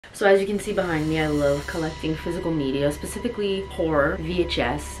So as you can see behind me, I love collecting physical media, specifically horror,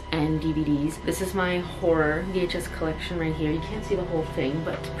 VHS, and DVDs. This is my horror VHS collection right here. You can't see the whole thing,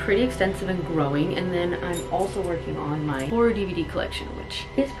 but it's pretty extensive and growing. And then I'm also working on my horror DVD collection, which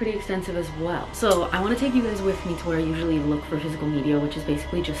is pretty extensive as well. So I want to take you guys with me to where I usually look for physical media, which is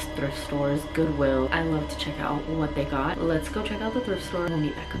basically just thrift stores, Goodwill. I love to check out what they got. Let's go check out the thrift store and we'll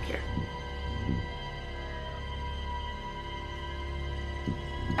meet back up here.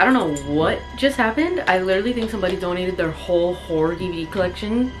 I don't know what just happened. I literally think somebody donated their whole horror DVD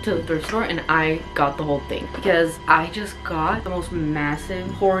collection to the thrift store and I got the whole thing because I just got the most massive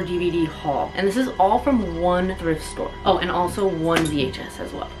horror DVD haul. And this is all from one thrift store. Oh, and also one VHS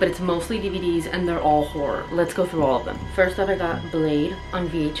as well. But it's mostly DVDs and they're all horror. Let's go through all of them. First up, I got Blade on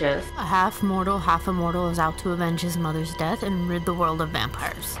VHS. A half-mortal, half-immortal is out to avenge his mother's death and rid the world of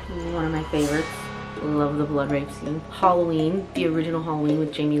vampires. One of my favorites. Love the blood rape scene. Halloween, the original Halloween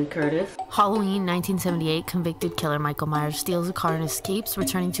with Jamie Lee Curtis. Halloween 1978, convicted killer Michael Myers steals a car and escapes,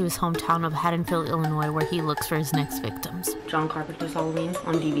 returning to his hometown of Haddonfield, Illinois, where he looks for his next victims. John Carpenter's Halloween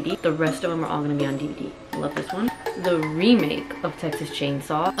on DVD. The rest of them are all going to be on DVD. Love this one. The remake of Texas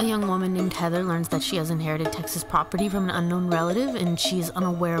Chainsaw. A young woman named Heather learns that she has inherited Texas property from an unknown relative, and she is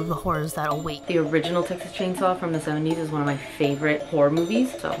unaware of the horrors that await. The original Texas Chainsaw from the 70s is one of my favorite horror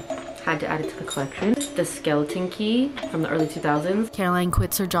movies, so had to add it to the collection. The Skeleton Key from the early 2000s. Caroline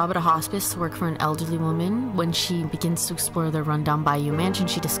quits her job at a hospice to work for an elderly woman. When she begins to explore their rundown Bayou mansion,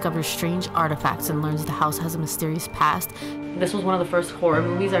 she discovers strange artifacts and learns the house has a mysterious past. This was one of the first horror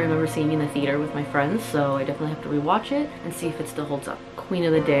movies I remember seeing in the theater with my friends, so I definitely have to rewatch it and see if it still holds up. Queen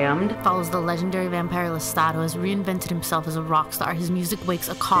of the Damned follows the legendary vampire Lestat, who has reinvented himself as a rock star. His music wakes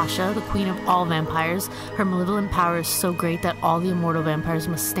Akasha, the queen of all vampires. Her malevolent power is so great that all the immortal vampires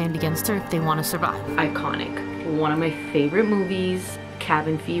must stand against her if they want to survive. Iconic. One of my favorite movies.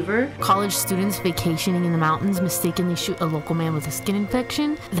 Cabin Fever. College students vacationing in the mountains mistakenly shoot a local man with a skin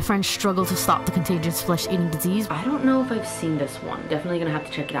infection. The French struggle to stop the contagious flesh-eating disease. I don't know if I've seen this one. Definitely gonna have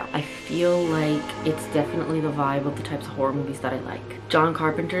to check it out. I feel like it's definitely the vibe of the types of horror movies that I like. John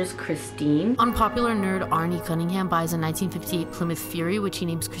Carpenter's Christine. Unpopular nerd Arnie Cunningham buys a 1958 Plymouth Fury, which he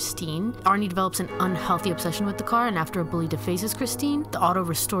names Christine. Arnie develops an unhealthy obsession with the car, and after a bully defaces Christine, the auto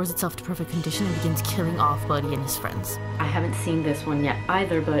restores itself to perfect condition and begins killing off Buddy and his friends. I haven't seen this one yet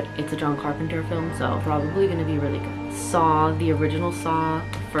either, but it's a John Carpenter film, so probably gonna be really good. Saw, the original Saw,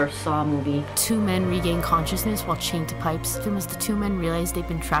 the first Saw movie. Two men regain consciousness while chained to pipes. As the two men realize they've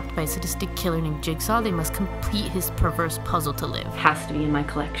been trapped by a sadistic killer named Jigsaw, they must complete his perverse puzzle to live. Has to be in my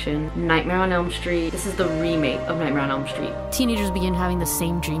collection. Nightmare on Elm Street. This is the remake of Nightmare on Elm Street. Teenagers begin having the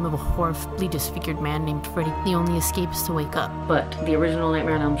same dream of a horribly disfigured man named Freddy. The only escape is to wake up. But the original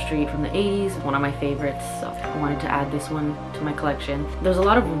Nightmare on Elm Street from the 80s is one of my favorites, so I wanted to add this one to my collection. There's a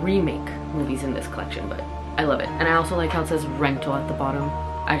lot of remake movies in this collection, but I love it. And I also like how it says rental at the bottom.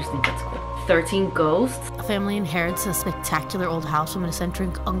 I just think that's cool. 13 Ghosts. A family inherits a spectacular old house from an eccentric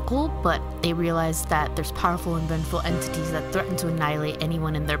uncle, but they realize that there's powerful and vengeful entities that threaten to annihilate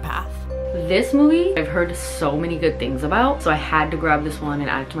anyone in their path. This movie I've heard so many good things about, so I had to grab this one and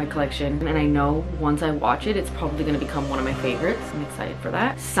add it to my collection. And I know once I watch it, it's probably going to become one of my favorites. I'm excited for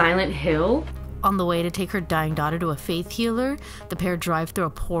that. Silent Hill. On the way to take her dying daughter to a faith healer, the pair drive through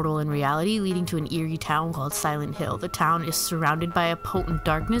a portal in reality, leading to an eerie town called Silent Hill. The town is surrounded by a potent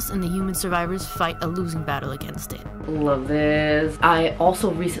darkness, and the human survivors fight a losing battle against it. Love this. I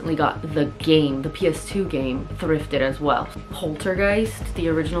also recently got the game, the PS2 game, thrifted as well. Poltergeist, the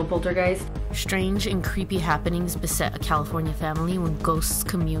original Poltergeist. Strange and creepy happenings beset a California family when ghosts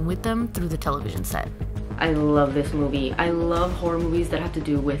commune with them through the television set. I love this movie. I love horror movies that have to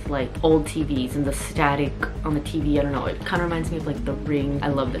do with like old TVs and the static on the TV. I don't know, it kind of reminds me of like The Ring. I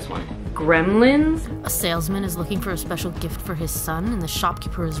love this one. Gremlins. A salesman is looking for a special gift for his son, and the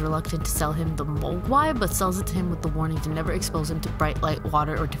shopkeeper is reluctant to sell him the mogwai, but sells it to him with the warning to never expose him to bright light,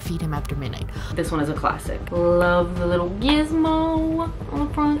 water, or to feed him after midnight. This one is a classic. Love the little gizmo on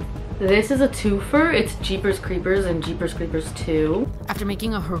the front. This is a twofer. It's Jeepers Creepers and Jeepers Creepers 2. After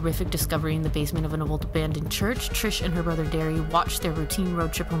making a horrific discovery in the basement of an old abandoned church, Trish and her brother Derry watch their routine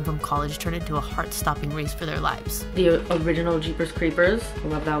road trip home from college turn into a heart-stopping race for their lives. The original Jeepers Creepers.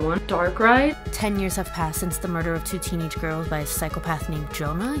 Love that one. Dark Ride. 10 years have passed since the murder of two teenage girls by a psychopath named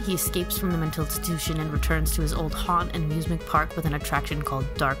Jonah. He escapes from the mental institution and returns to his old haunt and amusement park with an attraction called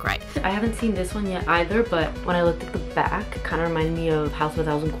Dark Ride. I haven't seen this one yet either, but when I looked at the back, it kind of reminded me of House of a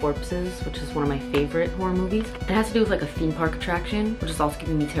Thousand Corpses. Promises, which is one of my favorite horror movies. It has to do with like a theme park attraction, which is also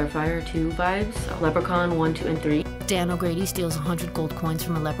giving me Terrifier 2 vibes. So Leprechaun 1, 2, and 3. Dan O'Grady steals 100 gold coins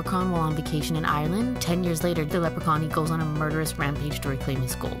from a leprechaun while on vacation in Ireland. 10 years later, the leprechaun goes on a murderous rampage to reclaim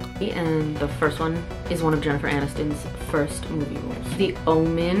his gold. And the first one is one of Jennifer Aniston's first movie roles. The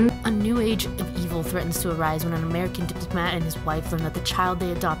Omen. A new age of evil threatens to arise when an American diplomat and his wife learn that the child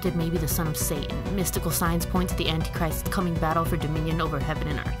they adopted may be the son of Satan. Mystical signs point to the Antichrist's coming battle for dominion over heaven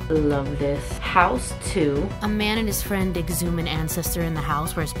and earth. Love this. House 2. A man and his friend exhume an ancestor in the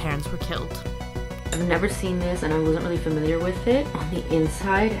house where his parents were killed. I've never seen this and I wasn't really familiar with it. On the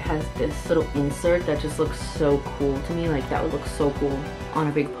inside, it has this little insert that just looks so cool to me. Like that would look so cool on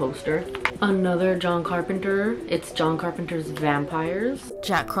a big poster. Another John Carpenter. It's John Carpenter's Vampires.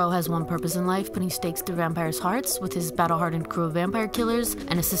 Jack Crow has one purpose in life, putting stakes through vampires' hearts. With his battle-hardened crew of vampire killers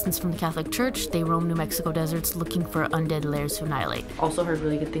and assistance from the Catholic Church, they roam New Mexico deserts looking for undead lairs to annihilate. Also heard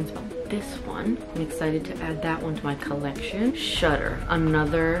really good things about this one. I'm excited to add that one to my collection. Shudder.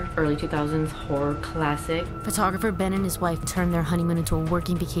 Another early 2000s horror classic. Photographer Ben and his wife turn their honeymoon into a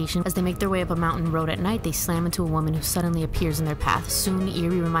working vacation. As they make their way up a mountain road at night, they slam into a woman who suddenly appears in their path. Soon,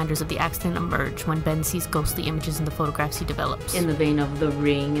 eerie reminders of the accident emerge when Ben sees ghostly images in the photographs he develops. In the vein of The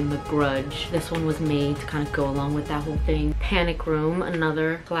Ring and The Grudge, this one was made to kind of go along with that whole thing. Panic Room,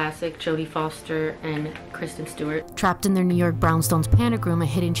 another classic, Jodie Foster and Kristen Stewart. Trapped in their New York brownstones panic room, a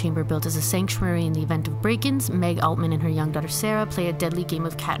hidden chamber built as a sanctuary in the event of break-ins, Meg Altman and her young daughter Sarah play a deadly game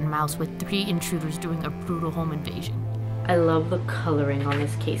of cat and mouse with 3 intruders doing a brutal home invasion. I love the coloring on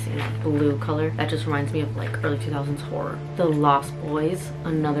this casing, that blue color. That just reminds me of like early 2000s horror. The Lost Boys,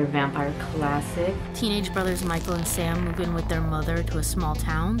 another vampire classic. Teenage brothers Michael and Sam move in with their mother to a small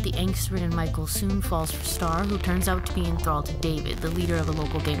town. The angst-ridden Michael soon falls for Star, who turns out to be enthralled to David, the leader of a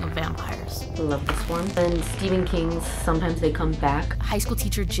local gang of vampires. I love this one. And Stephen King's Sometimes They Come Back. High school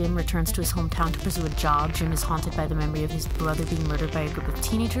teacher Jim returns to his hometown to pursue a job. Jim is haunted by the memory of his brother being murdered by a group of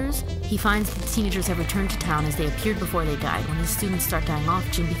teenagers. He finds that the teenagers have returned to town as they appeared before they died. When his students start dying off,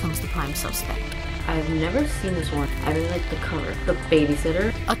 Jim becomes the prime suspect. I've never seen this one. I really like the cover. The Babysitter.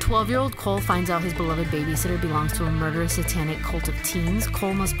 A 12-year-old Cole finds out his beloved babysitter belongs to a murderous satanic cult of teens.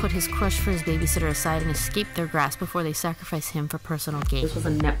 Cole must put his crush for his babysitter aside and escape their grasp before they sacrifice him for personal gain. This was a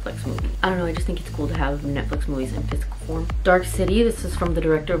Netflix movie. I don't know, I just think it's cool to have Netflix movies in physical form. Dark City, this is from the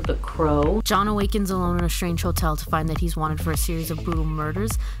director of The Crow. John awakens alone in a strange hotel to find that he's wanted for a series of brutal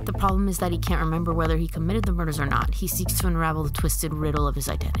murders. The problem is that he can't remember whether he committed the murders or not. He seeks to unravel the twisted riddle of his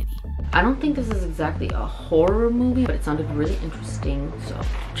identity. I don't think this is exactly a horror movie, but it sounded really interesting. So,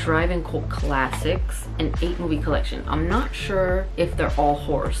 Drive-In Cult Classics, an 8-movie collection. I'm not sure if they're all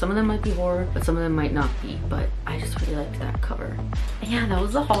horror. Some of them might be horror, but some of them might not be. But I just really liked that cover. And yeah, that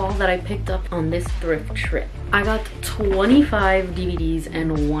was the haul that I picked up on this thrift trip. I got 25 DVDs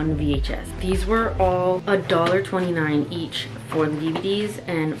and 1 VHS. These were all $1.29 each for the DVDs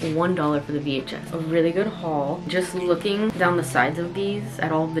and $1 for the VHS. A really good haul. Just looking down the sides of these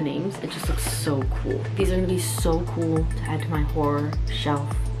at all of the names, it just looks so cool. These are gonna be so cool to add to my horror shelf,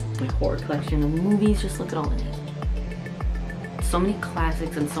 my horror collection of movies. Just look at all the names. So many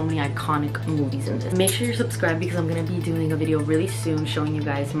classics and so many iconic movies in this. Make sure you're subscribed because I'm gonna be doing a video really soon showing you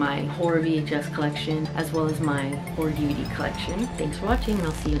guys my horror VHS collection as well as my horror DVD collection. Thanks for watching and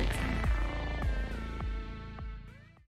I'll see you next time.